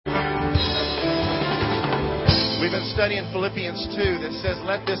We've been studying Philippians 2 that says,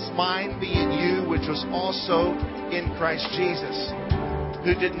 "Let this mind be in you, which was also in Christ Jesus,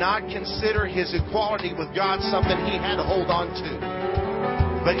 who did not consider his equality with God something he had to hold on to.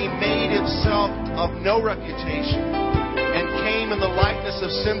 But he made himself of no reputation and came in the likeness of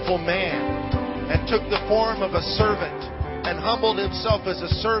sinful man and took the form of a servant and humbled himself as a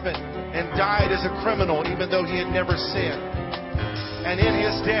servant and died as a criminal even though he had never sinned. And in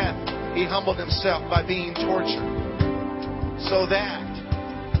his death, he humbled himself by being tortured so that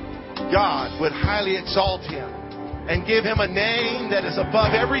God would highly exalt him and give him a name that is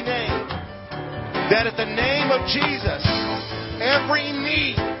above every name. That at the name of Jesus, every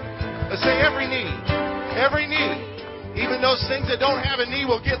knee, let's say every knee, even those things that don't have a knee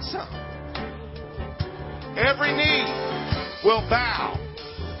will get some. Every knee will bow.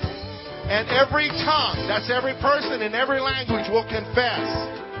 And every tongue, that's every person in every language, will confess.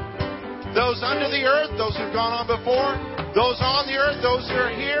 Those under the earth, those who've gone on before, those on the earth, those who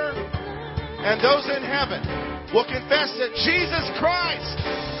are here, and those in heaven will confess that Jesus Christ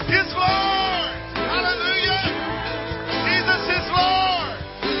is Lord. Hallelujah. Jesus is Lord.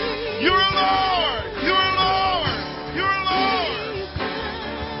 You are Lord. You are Lord. You are Lord.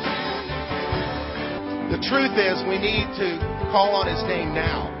 The truth is we need to call on His name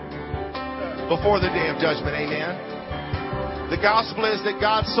now before the day of judgment. Amen. The gospel is that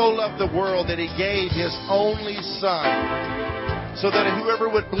God so loved the world that He gave His only Son so that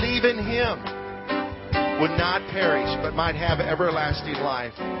whoever would believe in Him would not perish, but might have everlasting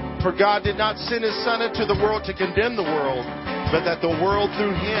life. For God did not send His Son into the world to condemn the world, but that the world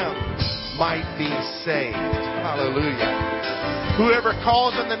through Him might be saved. Hallelujah. Whoever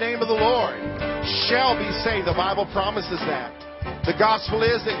calls on the name of the Lord shall be saved. The Bible promises that. The gospel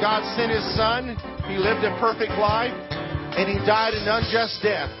is that God sent His Son. He lived a perfect life, and He died an unjust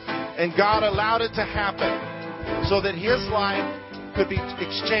death. And God allowed it to happen so that His life could be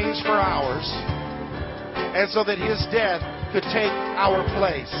exchanged for ours, and so that His death could take our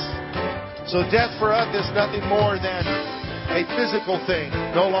place. So death for us is nothing more than a physical thing,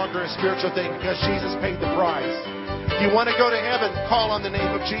 no longer a spiritual thing, because Jesus paid the price. If you want to go to heaven, call on the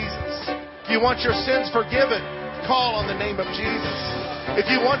name of Jesus. If you want your sins forgiven, call on the name of Jesus. If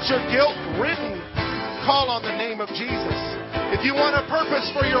you want your guilt ridden, call on the name of Jesus. If you want a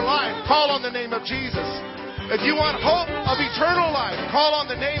purpose for your life, call on the name of Jesus. If you want hope of eternal life, call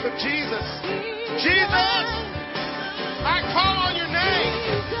on the name of Jesus. Jesus, I call on your name.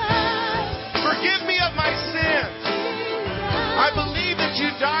 Forgive me of my sins. I believe that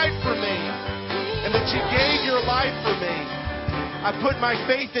you died for me and that you gave your life for me. I put my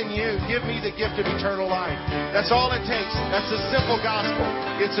faith in you. Give me the gift of eternal life. That's all it takes. That's a simple gospel.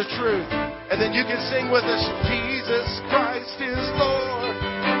 It's a truth. And then you can sing with us, Jesus Christ is Lord.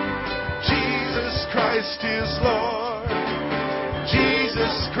 Jesus Christ is Lord.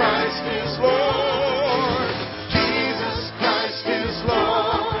 Jesus Christ is Lord. Jesus Christ is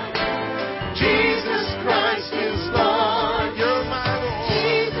Lord. Jesus Christ is Lord. You're my Lord.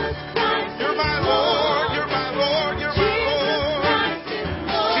 Jesus Christ. You're my Lord. You're my Lord. You're my Lord.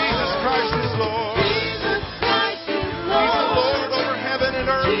 Jesus Christ is Lord. Jesus Christ is Lord. He's the Lord over heaven and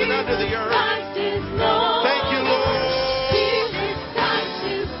earth and under the earth. Thank you, Lord. Jesus Christ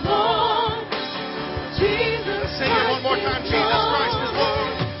is Lord. Let's sing it one more time. Jesus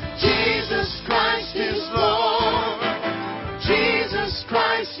Christ is Lord. Jesus Christ is Lord. Jesus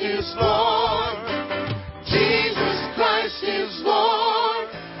Christ is Lord. Jesus Christ is Lord.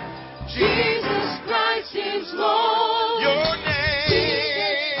 Jesus Christ is Lord. Your name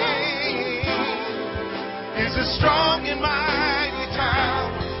is a strong and mighty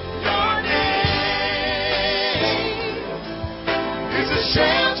tower. Your name is a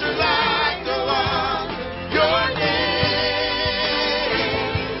shelter like no other. Your name,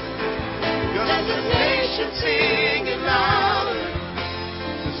 you'll have the nation singing louder.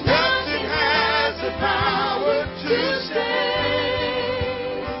 'Cause nothing has the power to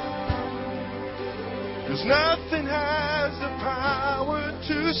save. 'Cause nothing has the power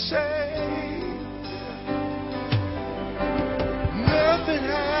to save. Nothing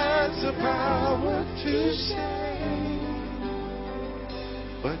has the power to save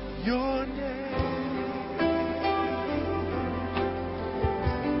but your name.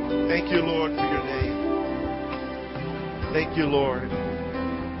 Thank you, Lord, for your name. Thank you, Lord,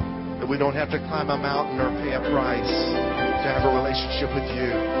 that we don't have to climb a mountain or pay a price to have a relationship with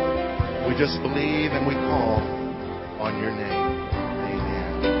you. We just believe and we call on your name.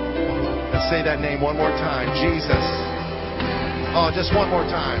 Amen. Let's say that name one more time. Jesus. Oh, just one more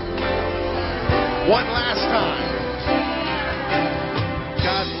time. One last time.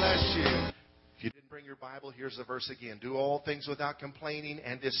 God bless you. If you didn't bring your Bible, here's the verse again. Do all things without complaining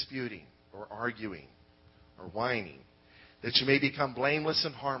and disputing or arguing or whining, that you may become blameless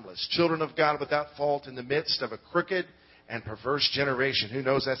and harmless, children of God without fault in the midst of a crooked and perverse generation. Who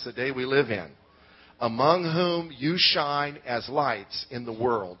knows that's the day we live in? Among whom you shine as lights in the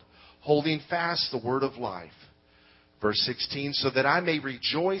world, holding fast the word of life. Verse 16, so that I may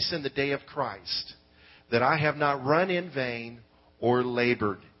rejoice in the day of Christ, that I have not run in vain or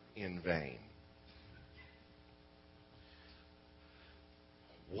labored in vain.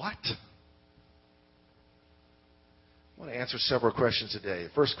 What? I want to answer several questions today. The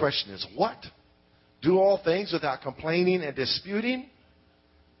first question is, what? Do all things without complaining and disputing?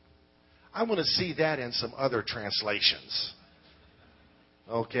 I want to see that in some other translations.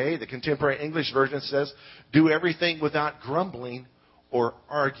 Okay, the Contemporary English Version says, do everything without grumbling or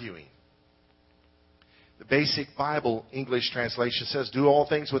arguing. The Basic Bible English translation says, do all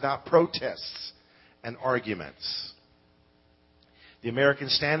things without protests and arguments. The American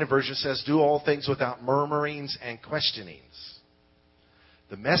Standard Version says, do all things without murmurings and questionings.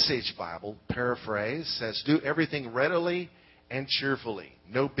 The Message Bible paraphrase says, do everything readily and cheerfully.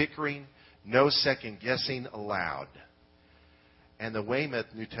 No bickering, no second guessing allowed. And the Weymouth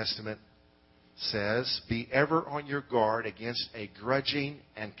New Testament says, be ever on your guard against a grudging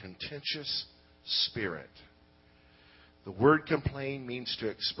and contentious spirit. The word complain means to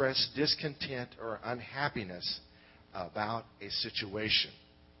express discontent or unhappiness about a situation.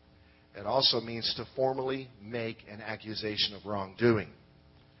 It also means to formally make an accusation of wrongdoing.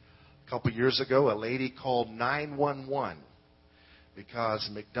 A couple years ago, a lady called 911 because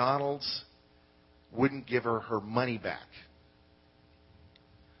McDonald's wouldn't give her her money back.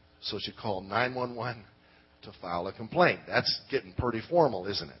 So she called 911 to file a complaint. That's getting pretty formal,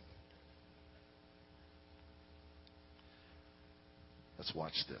 isn't it? Let's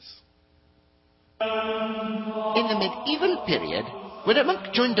watch this. In the medieval period, when a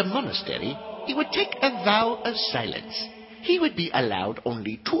monk joined a monastery, he would take a vow of silence. He would be allowed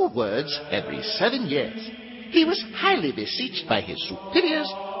only 2 words every 7 years. He was highly beseeched by his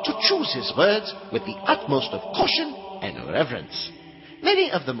superiors to choose his words with the utmost of caution and reverence.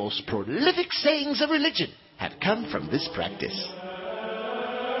 Many of the most prolific sayings of religion have come from this practice.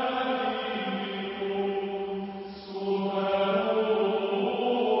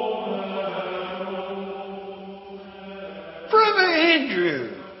 Brother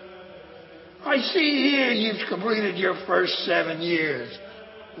Andrew, I see here you've completed your first 7 years.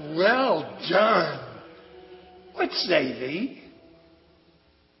 Well done. What say thee?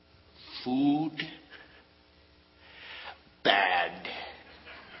 Food. Bad.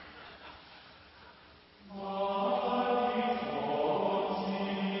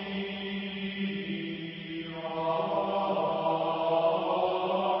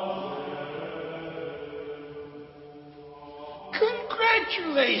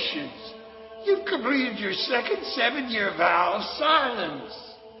 Congratulations. You've completed your second 7-year vow of silence.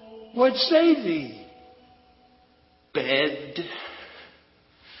 What say thee? Bed.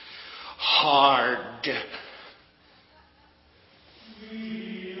 Hard.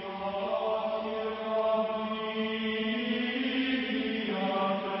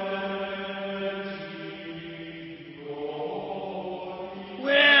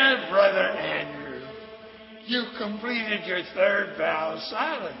 Well, Brother Andrew, you've completed your third vow of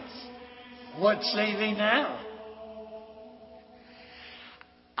silence. What say thee now?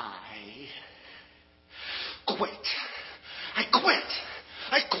 I quit. I quit.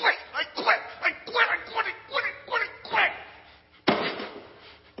 I quit. I quit. I quit. I quit. I quit. I quit. I quit.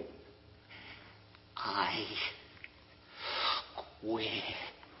 I quit.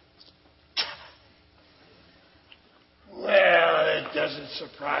 Well, it doesn't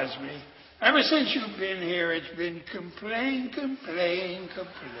surprise me. Ever since you've been here, it's been complain, complain,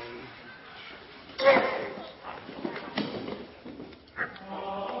 complain.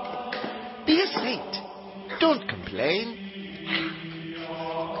 Be a saint. Don't complain.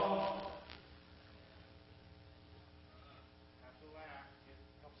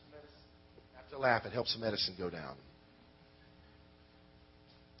 Have to laugh. It helps the medicine go down.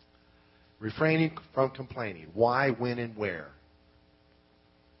 Refraining from complaining. Why, when, and where?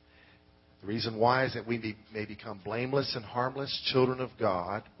 The reason why is that we may become blameless and harmless children of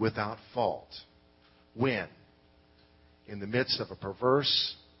God without fault. When? In the midst of a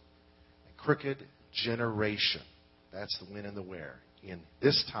perverse and crooked generation. That's the when and the where. In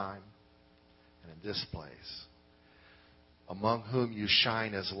this time and in this place. Among whom you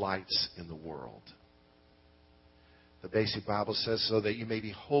shine as lights in the world. The Basic Bible says, so that you may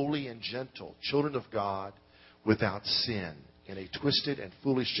be holy and gentle, children of God without sin, in a twisted and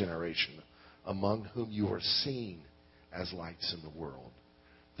foolish generation, among whom you are seen as lights in the world.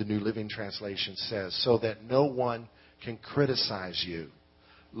 The New Living Translation says, so that no one can criticize you.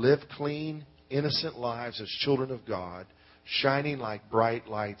 Live clean, innocent lives as children of God, shining like bright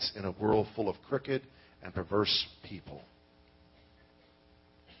lights in a world full of crooked and perverse people.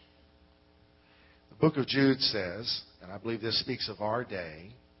 The book of Jude says, and I believe this speaks of our day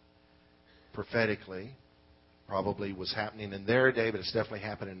prophetically, probably was happening in their day, but it's definitely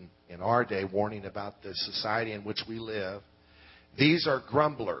happening in our day, warning about the society in which we live. These are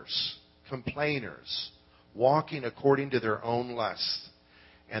grumblers, complainers, walking according to their own lusts,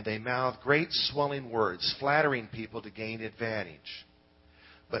 and they mouth great swelling words, flattering people to gain advantage.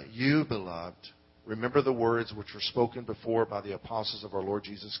 But you, beloved, remember the words which were spoken before by the apostles of our Lord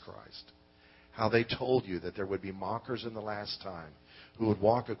Jesus Christ, how they told you that there would be mockers in the last time who would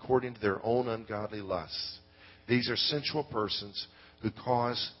walk according to their own ungodly lusts. These are sensual persons who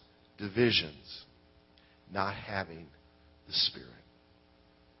cause divisions, not having the Spirit.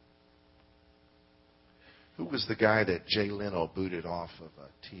 Who was the guy that Jay Leno booted off of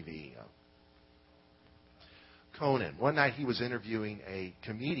TV? Conan. One night he was interviewing a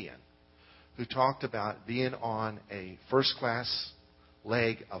comedian who talked about being on a first-class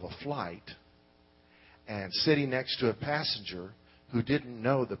leg of a flight and sitting next to a passenger who didn't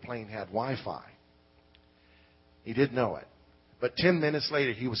know the plane had Wi-Fi. He didn't know it. But 10 minutes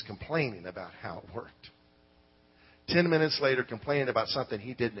later, he was complaining about how it worked. 10 minutes later, complaining about something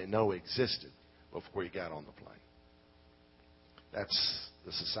he didn't know existed before he got on the plane. That's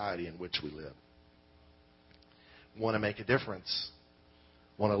the society in which we live. Want to make a difference,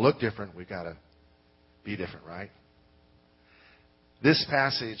 want to look different, we've got to be different, right? This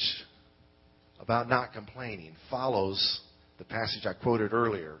passage about not complaining follows the passage I quoted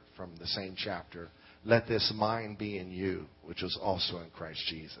earlier from the same chapter. Let this mind be in you, which was also in Christ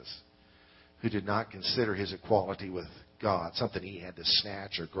Jesus, who did not consider his equality with God something he had to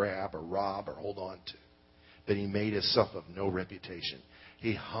snatch or grab or rob or hold on to. But he made himself of no reputation.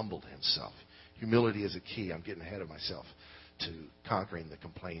 He humbled himself. Humility is a key. I'm getting ahead of myself to conquering the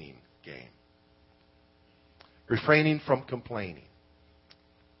complaining game. Refraining from complaining.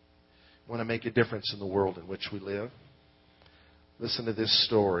 Want to make a difference in the world in which we live? Listen to this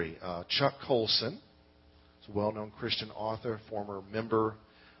story. Chuck Colson, a well-known Christian author, former member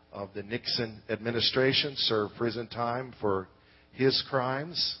of the Nixon administration, served prison time for his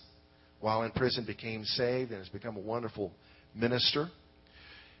crimes. While in prison, became saved and has become a wonderful minister.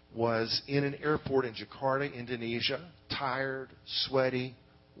 Was in an airport in Jakarta, Indonesia, tired, sweaty,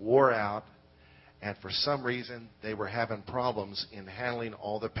 wore out, and for some reason they were having problems in handling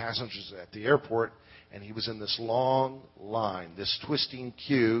all the passengers at the airport, and he was in this long line, this twisting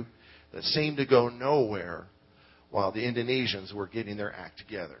queue that seemed to go nowhere while the Indonesians were getting their act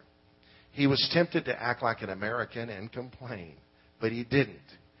together. He was tempted to act like an American and complain, but he didn't.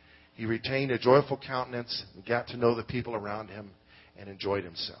 He retained a joyful countenance and got to know the people around him and enjoyed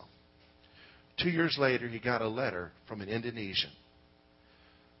himself. 2 years later, he got a letter from an Indonesian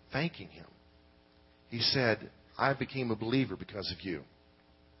thanking him. He said, I became a believer because of you.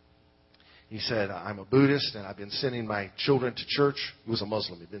 He said, I'm a Buddhist and I've been sending my children to church. He was a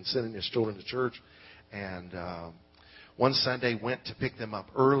Muslim. He'd been sending his children to church. And one Sunday went to pick them up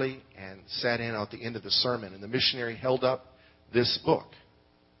early and sat in at the end of the sermon. And the missionary held up this book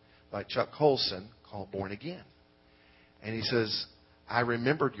by Chuck Colson called Born Again. And he says, I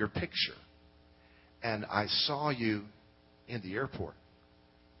remembered your picture. And I saw you in the airport.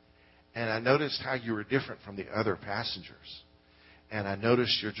 And I noticed how you were different from the other passengers. And I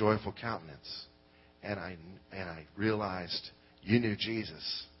noticed your joyful countenance. And I realized you knew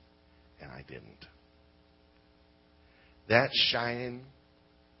Jesus, and I didn't. That's shining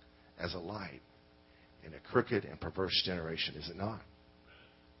as a light in a crooked and perverse generation, is it not?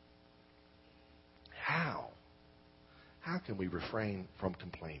 How? How can we refrain from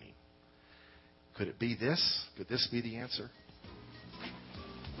complaining? Could it be this? Could this be the answer?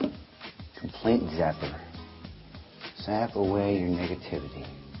 Complaint zapper. Zap away your negativity.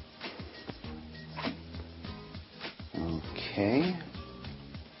 Okay.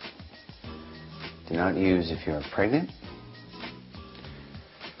 Do not use if you are pregnant,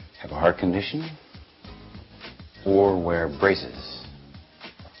 have a heart condition, or wear braces.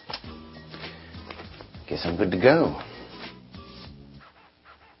 Guess I'm good to go.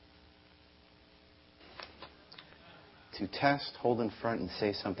 To test, hold in front and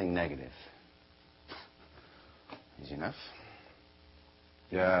say something negative. Easy enough.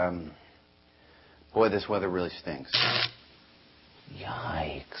 Boy, this weather really stinks.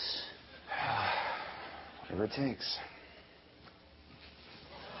 Yikes. Whatever it takes.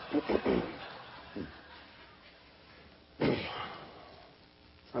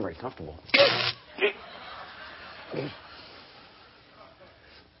 It's not very comfortable.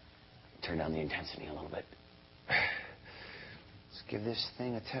 Turn down the intensity a little bit. Let's give this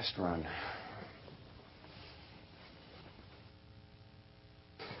thing a test run.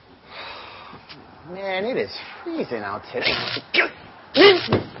 Man, it is freezing out today.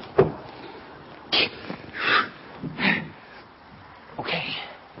 Okay,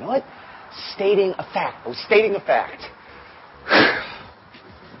 you know what? Stating a fact. I was stating a fact.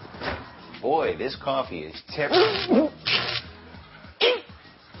 Boy, this coffee is terrible.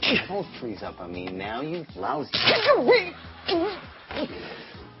 Don't freeze up on me now, you lousy.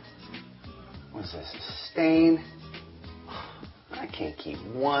 What's this? Stain? I can't keep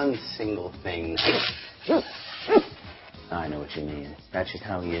one single thing. I know what you mean. That's just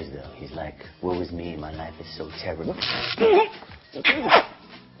how he is, though. He's like, woe is me, my life is so terrible.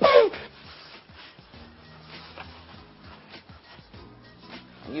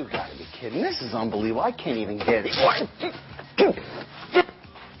 You gotta be kidding. This is unbelievable. I can't even get it.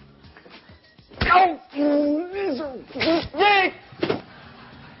 Oh, miserable.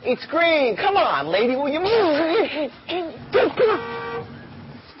 It's green. Come on, lady. Will you move?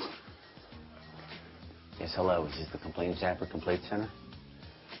 Yes, hello. Is this the Complaint Zapper Complaint Center?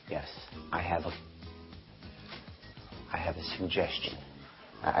 Yes. I have a suggestion.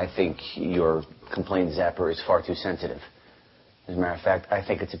 I think your Complaint Zapper is far too sensitive. As a matter of fact, I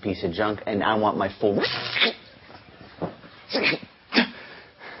think it's a piece of junk, and I want my full...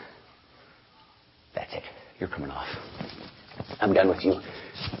 That's it. You're coming off. I'm done with you.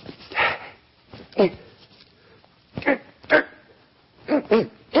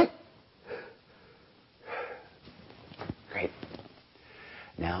 Great.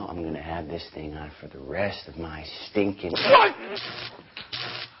 Now I'm going to have this thing on for the rest of my stinking...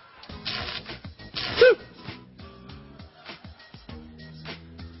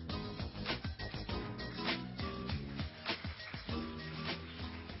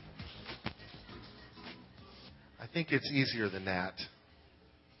 I think it's easier than that.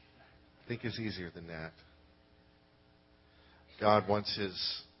 I think it's easier than that. God wants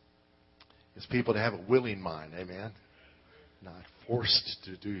His people to have a willing mind, amen? Not forced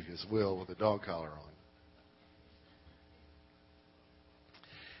to do His will with a dog collar on.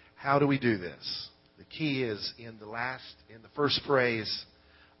 How do we do this? The key is in the first phrase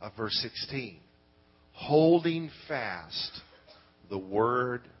of verse 16. Holding fast the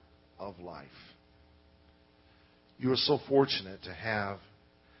word of life. You are so fortunate to have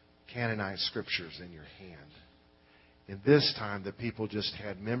canonized scriptures in your hand. In this time, the people just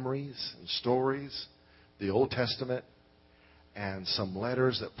had memories and stories, the Old Testament, and some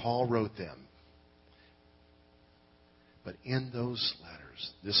letters that Paul wrote them. But in those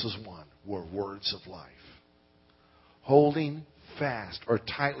letters, this is one, were words of life. Holding fast or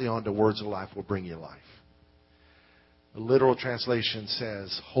tightly onto words of life will bring you life. The literal translation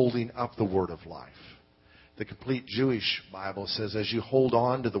says, holding up the word of life. The complete Jewish Bible says, as you hold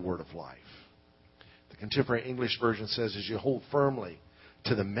on to the word of life. The contemporary English version says, as you hold firmly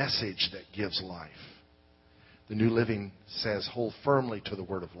to the message that gives life. The New Living says, hold firmly to the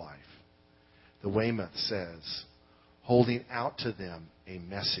word of life. The Weymouth says, holding out to them a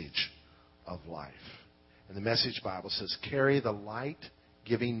message of life. And the Message Bible says, carry the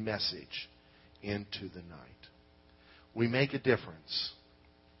light-giving message into the night. We make a difference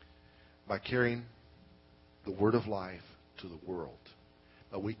by carrying the word of life to the world.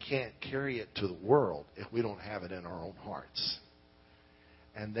 But we can't carry it to the world if we don't have it in our own hearts.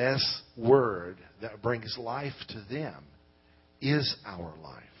 And this word that brings life to them is our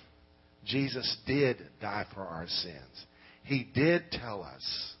life. Jesus did die for our sins. He did tell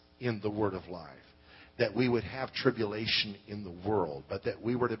us in the word of life that we would have tribulation in the world, but that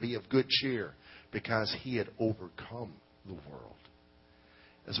we were to be of good cheer because He had overcome the world.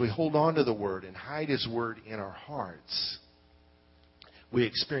 As we hold on to the Word and hide His Word in our hearts, we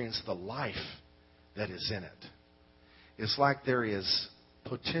experience the life that is in it. It's like there is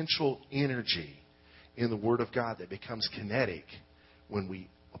potential energy in the Word of God that becomes kinetic when we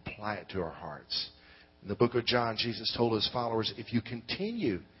apply it to our hearts. In the book of John, Jesus told His followers, if you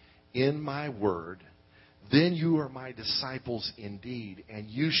continue in my Word, then you are my disciples indeed, and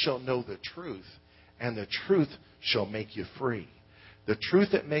you shall know the truth, and the truth shall make you free. The truth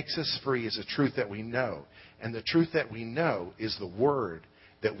that makes us free is the truth that we know. And the truth that we know is the Word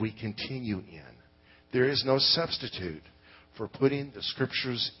that we continue in. There is no substitute for putting the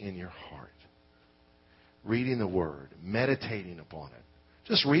Scriptures in your heart. Reading the Word, meditating upon it.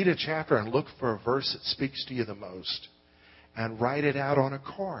 Just read a chapter and look for a verse that speaks to you the most. and write it out on a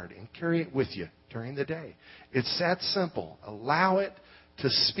card and carry it with you during the day. It's that simple. Allow it to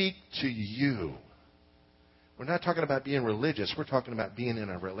speak to you. We're not talking about being religious. We're talking about being in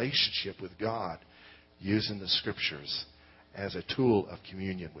a relationship with God, using the Scriptures as a tool of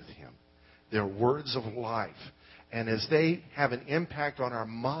communion with Him. They're words of life. And as they have an impact on our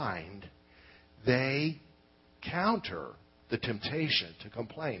mind, they counter the temptation to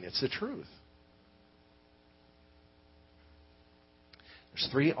complain. It's the truth. There's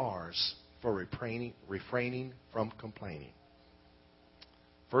 3 R's for refraining from complaining.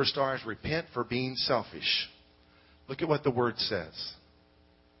 First R is repent for being selfish. Look at what the Word says.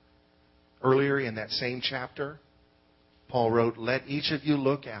 Earlier in that same chapter, Paul wrote, "Let each of you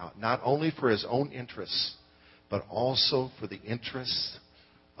look out, not only for his own interests, but also for the interests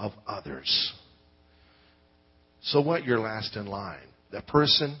of others." So what? You're last in line. The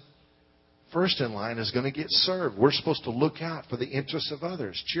person first in line is going to get served. We're supposed to look out for the interests of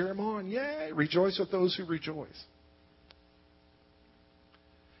others. Cheer them on. Yay! Rejoice with those who rejoice.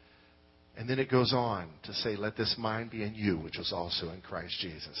 And then it goes on to say, "Let this mind be in you, which was also in Christ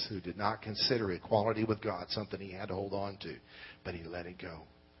Jesus, who did not consider equality with God something he had to hold on to, but he let it go.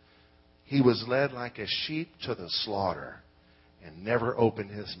 He was led like a sheep to the slaughter and never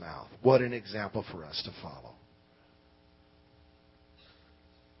opened his mouth." What an example for us to follow.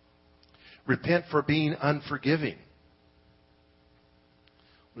 Repent for being unforgiving.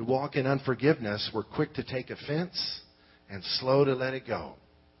 We walk in unforgiveness. We're quick to take offense and slow to let it go.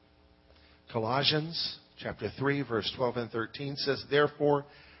 Colossians chapter 3, verse 12 and 13 says, "Therefore,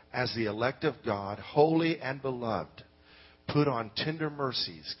 as the elect of God, holy and beloved, put on tender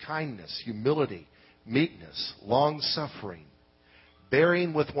mercies, kindness, humility, meekness, long-suffering,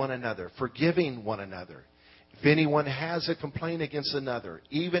 bearing with one another, forgiving one another. If anyone has a complaint against another,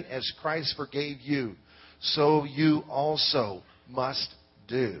 even as Christ forgave you, so you also must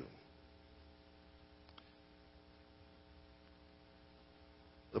do."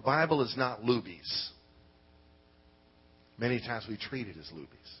 The Bible is not lubies. Many times we treat it as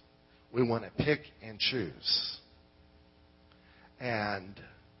lubies. We want to pick and choose. And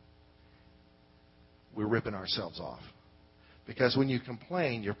we're ripping ourselves off. Because when you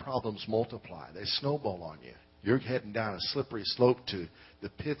complain, your problems multiply. They snowball on you. You're heading down a slippery slope to the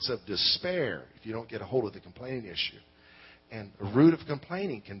pits of despair if you don't get a hold of the complaining issue. And the root of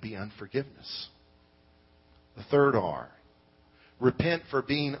complaining can be unforgiveness. The third R, repent for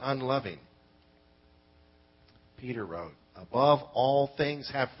being unloving. Peter wrote, "Above all things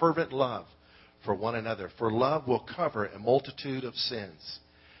have fervent love for one another, for love will cover a multitude of sins.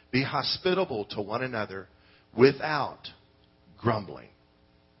 Be hospitable to one another without grumbling."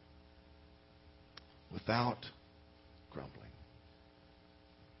 Without grumbling.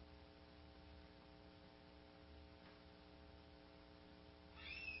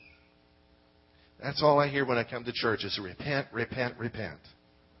 That's all I hear when I come to church is repent, repent, repent.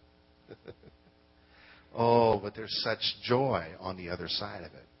 Oh, but there's such joy on the other side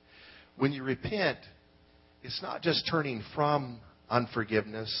of it. When you repent, it's not just turning from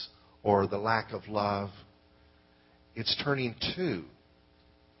unforgiveness or the lack of love. It's turning to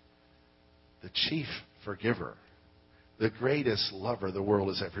the chief forgiver, the greatest lover the world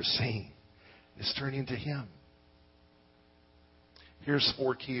has ever seen. It's turning to Him. Here's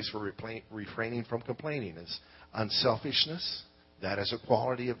 4 keys for refraining from complaining. Is unselfishness, that is a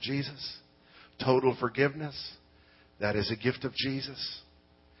quality of Jesus. Total forgiveness, that is a gift of Jesus.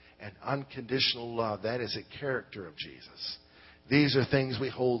 And unconditional love, that is a character of Jesus. These are things we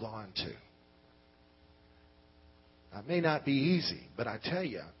hold on to. Now, it may not be easy, but I tell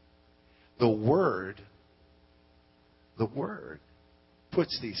you, the Word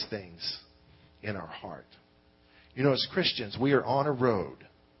puts these things in our heart. You know, as Christians, we are on a road.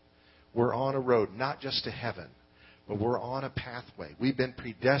 We're on a road, not just to heaven, but we're on a pathway. We've been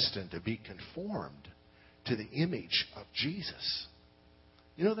predestined to be conformed to the image of Jesus.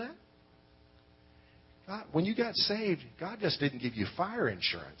 You know that? God, when you got saved, God just didn't give you fire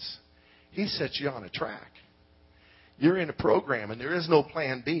insurance. He set you on a track. You're in a program, and there is no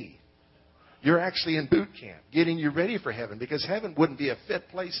plan B. You're actually in boot camp, getting you ready for heaven, because heaven wouldn't be a fit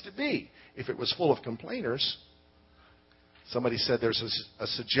place to be if it was full of complainers. Somebody said there's a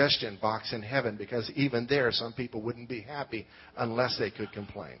suggestion box in heaven because even there some people wouldn't be happy unless they could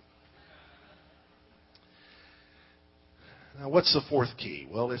complain. Now, what's the 4th key?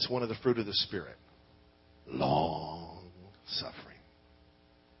 Well, it's one of the fruit of the Spirit. Long suffering.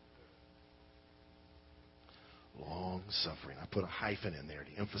 Long suffering. I put a hyphen in there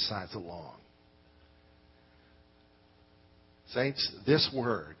to emphasize the long. Saints, this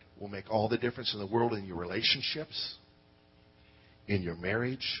word will make all the difference in the world in your relationships, in your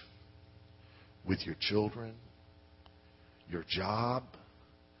marriage, with your children, your job,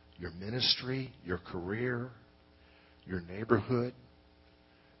 your ministry, your career, your neighborhood,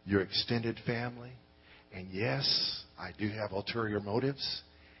 your extended family. And yes, I do have ulterior motives,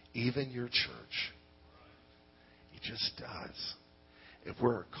 even your church. He just does. If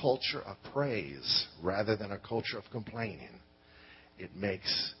we're a culture of praise rather than a culture of complaining,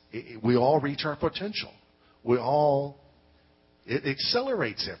 we all reach our potential. It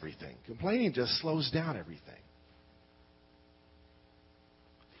accelerates everything. Complaining just slows down everything.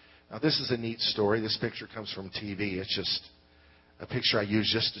 Now, this is a neat story. This picture comes from TV. It's just a picture I use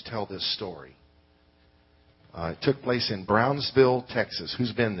just to tell this story. It took place in Brownsville, Texas.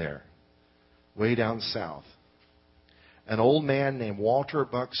 Who's been there? Way down south. An old man named Walter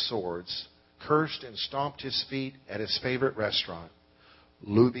Buck Swords cursed and stomped his feet at his favorite restaurant,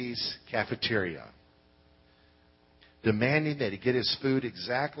 Luby's Cafeteria, demanding that he get his food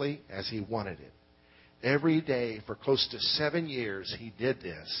exactly as he wanted it. Every day for close to 7 years he did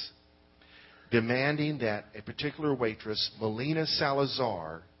this, demanding that a particular waitress, Melina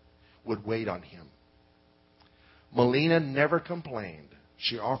Salazar, would wait on him. Melina never complained.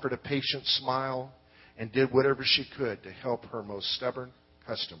 She offered a patient smile and did whatever she could to help her most stubborn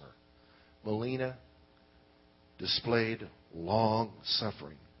customer. Melina displayed long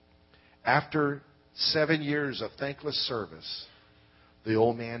suffering. After 7 years of thankless service, the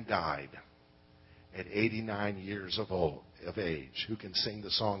old man died at 89 years of age. Who can sing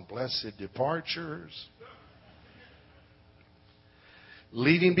the song, Blessed Departures?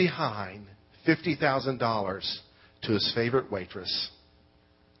 Leaving behind $50,000 to his favorite waitress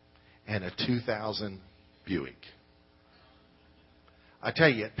and a 2000 Buick. I tell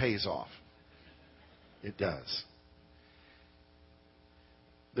you, it pays off. It does.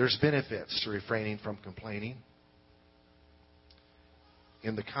 There's benefits to refraining from complaining.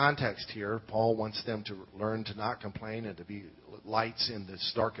 In the context here, Paul wants them to learn to not complain and to be lights in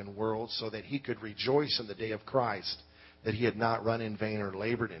this darkened world so that he could rejoice in the day of Christ, that he had not run in vain or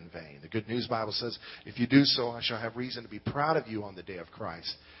labored in vain. The Good News Bible says, if you do so, I shall have reason to be proud of you on the day of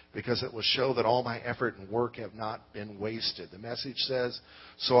Christ, because it will show that all my effort and work have not been wasted. The Message says,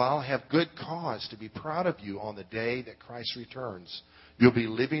 so I'll have good cause to be proud of you on the day that Christ returns. You'll be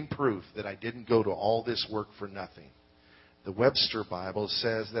living proof that I didn't go to all this work for nothing. The Webster Bible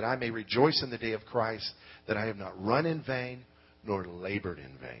says that I may rejoice in the day of Christ, that I have not run in vain nor labored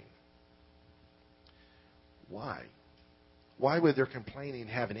in vain. Why? Why would their complaining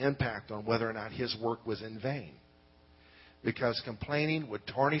have an impact on whether or not his work was in vain? Because complaining would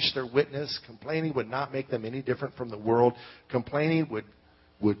tarnish their witness. Complaining would not make them any different from the world. Complaining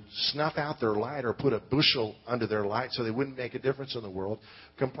would snuff out their light or put a bushel under their light so they wouldn't make a difference in the world.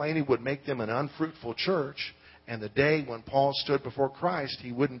 Complaining would make them an unfruitful church. And the day when Paul stood before Christ,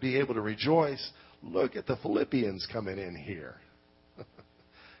 he wouldn't be able to rejoice. Look at the Philippians coming in here.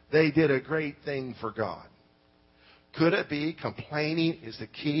 They did a great thing for God. Could it be complaining is the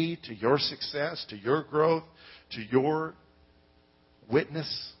key to your success, to your growth, to your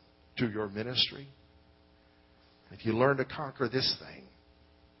witness, to your ministry? If you learn to conquer this thing,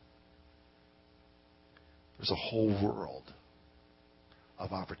 there's a whole world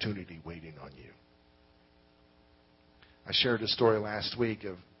of opportunity waiting on you. I shared a story last week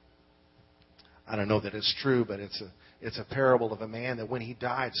of, I don't know that it's true, but it's a parable of a man that when he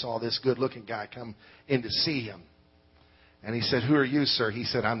died saw this good-looking guy come in to see him. And he said, who are you, sir? He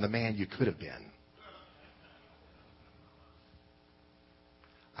said, I'm the man you could have been.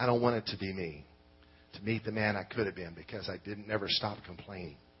 I don't want it to be me, to meet the man I could have been, because I never stopped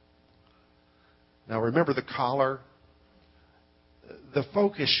complaining. Now remember the collar. The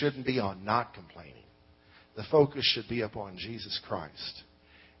focus shouldn't be on not complaining. The focus should be upon Jesus Christ.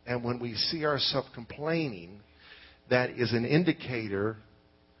 And when we see ourselves complaining, that is an indicator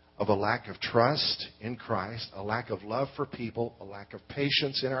of a lack of trust in Christ, a lack of love for people, a lack of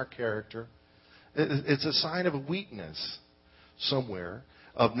patience in our character. It's a sign of a weakness somewhere,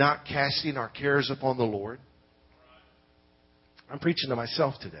 of not casting our cares upon the Lord. I'm preaching to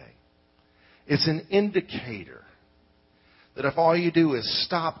myself today. It's an indicator that if all you do is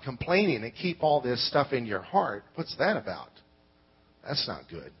stop complaining and keep all this stuff in your heart, what's that about? That's not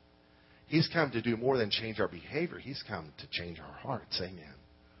good. He's come to do more than change our behavior. He's come to change our hearts. Amen.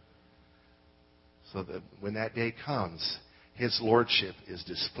 So that when that day comes, His Lordship is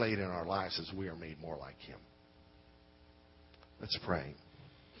displayed in our lives as we are made more like Him. Let's pray.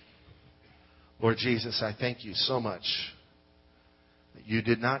 Lord Jesus, I thank you so much that you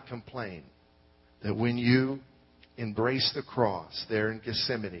did not complain. That when you embraced the cross there in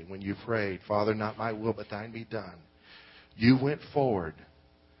Gethsemane, when you prayed, Father, not my will but thine be done, You went forward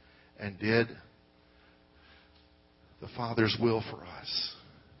and did the Father's will for us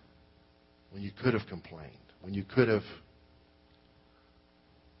when you could have complained, when you could have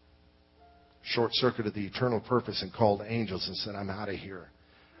short-circuited the eternal purpose and called angels and said, I'm out of here.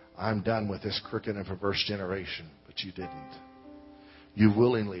 I'm done with this crooked and perverse generation. But you didn't. You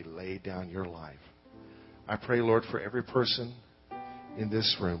willingly laid down your life. I pray, Lord, for every person in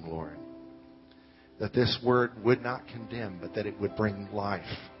this room, Lord, that this word would not condemn, but that it would bring life.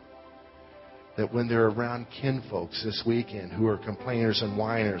 That when they're around kinfolks this weekend who are complainers and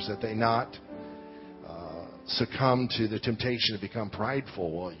whiners, that they not succumb to the temptation to become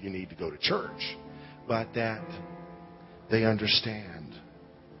prideful. Well, you need to go to church. But that they understand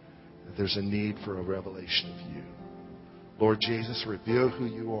that there's a need for a revelation of you. Lord Jesus, reveal who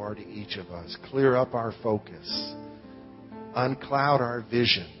you are to each of us. Clear up our focus. Uncloud our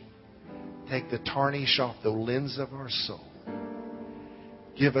vision. Take the tarnish off the lens of our soul.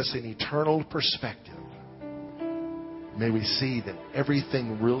 Give us an eternal perspective. May we see that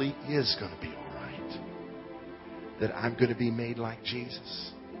everything really is going to be all right. That I'm going to be made like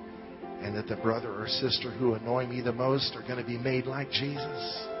Jesus. And that the brother or sister who annoy me the most are going to be made like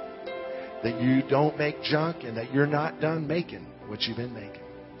Jesus. That you don't make junk and that you're not done making what you've been making.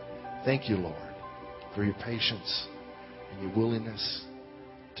 Thank you, Lord, for your patience and your willingness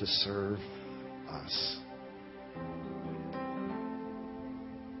to serve us.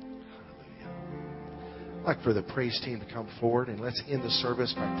 Hallelujah. I'd like for the praise team to come forward, and let's end the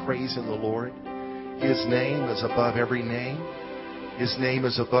service by praising the Lord. His name is above every name. His name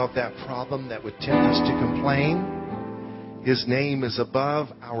is above that problem that would tempt us to complain. His name is above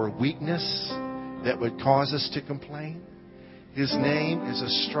our weakness that would cause us to complain. His name is a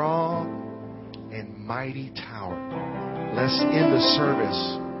strong and mighty tower. Let's end the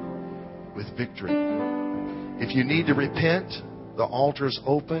service with victory. If you need to repent, the altar's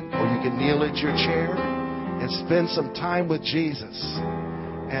open, or you can kneel at your chair and spend some time with Jesus.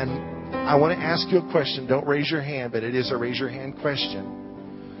 And I want to ask you a question. Don't raise your hand, but it is a raise your hand question.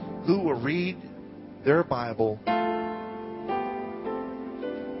 Who will read their Bible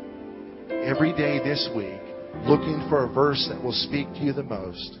every day this week, looking for a verse that will speak to you the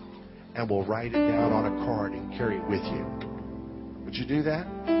most, and will write it down on a card and carry it with you? Would you do that?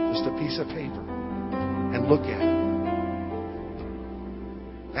 Just a piece of paper. And look at it.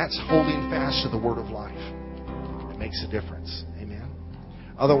 That's holding fast to the word of life. It makes a difference. Amen.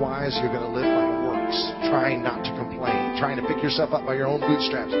 Otherwise, you're going to live by works, trying not to complain, trying to pick yourself up by your own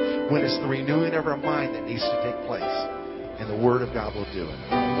bootstraps, when it's the renewing of our mind that needs to take place. And the Word of God will do it.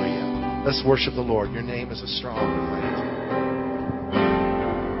 Hallelujah. Let's worship the Lord. Your name is a strong and mighty tower.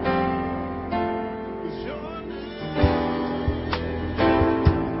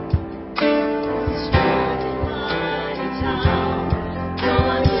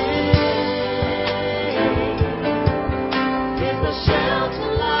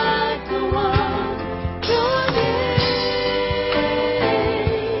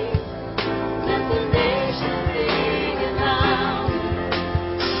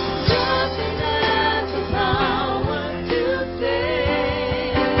 Power to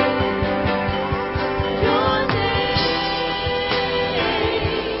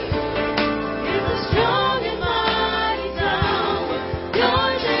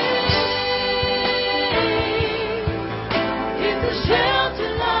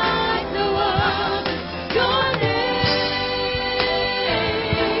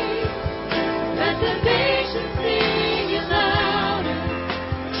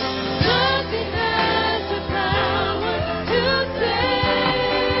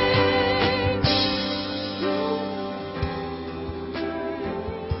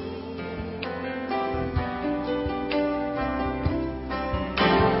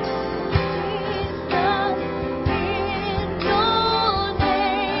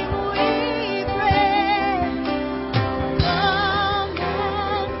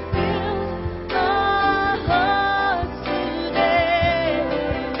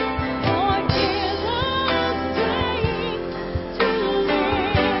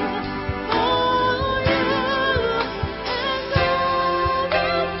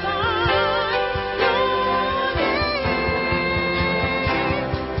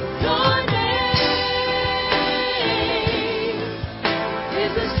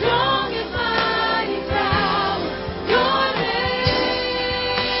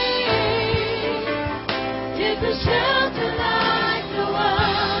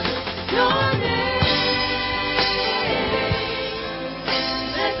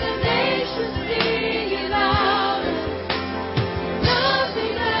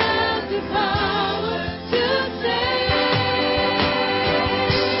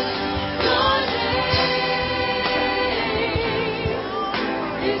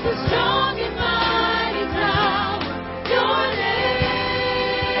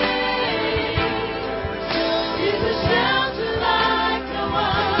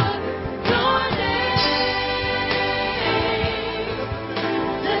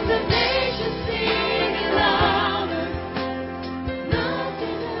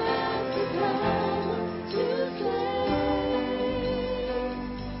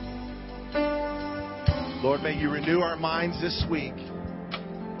Lord, may you renew our minds this week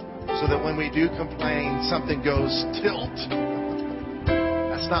so that when we do complain, something goes tilt.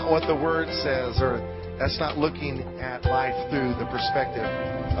 That's not what the Word says, or that's not looking at life through the perspective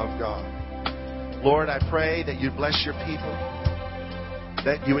of God. Lord, I pray that you'd bless your people,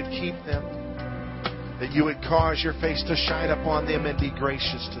 that you would keep them, that you would cause your face to shine upon them and be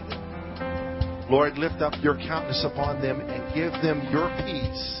gracious to them. Lord, lift up your countenance upon them and give them your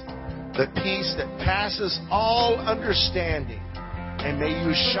peace, the peace that passes all understanding. And may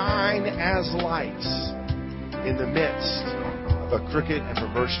you shine as lights in the midst of a crooked and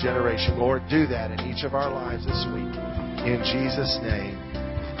perverse generation. Lord, do that in each of our lives this week. In Jesus' name,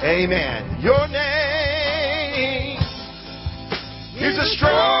 amen. Your name is a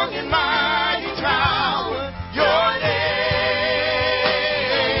strong and mighty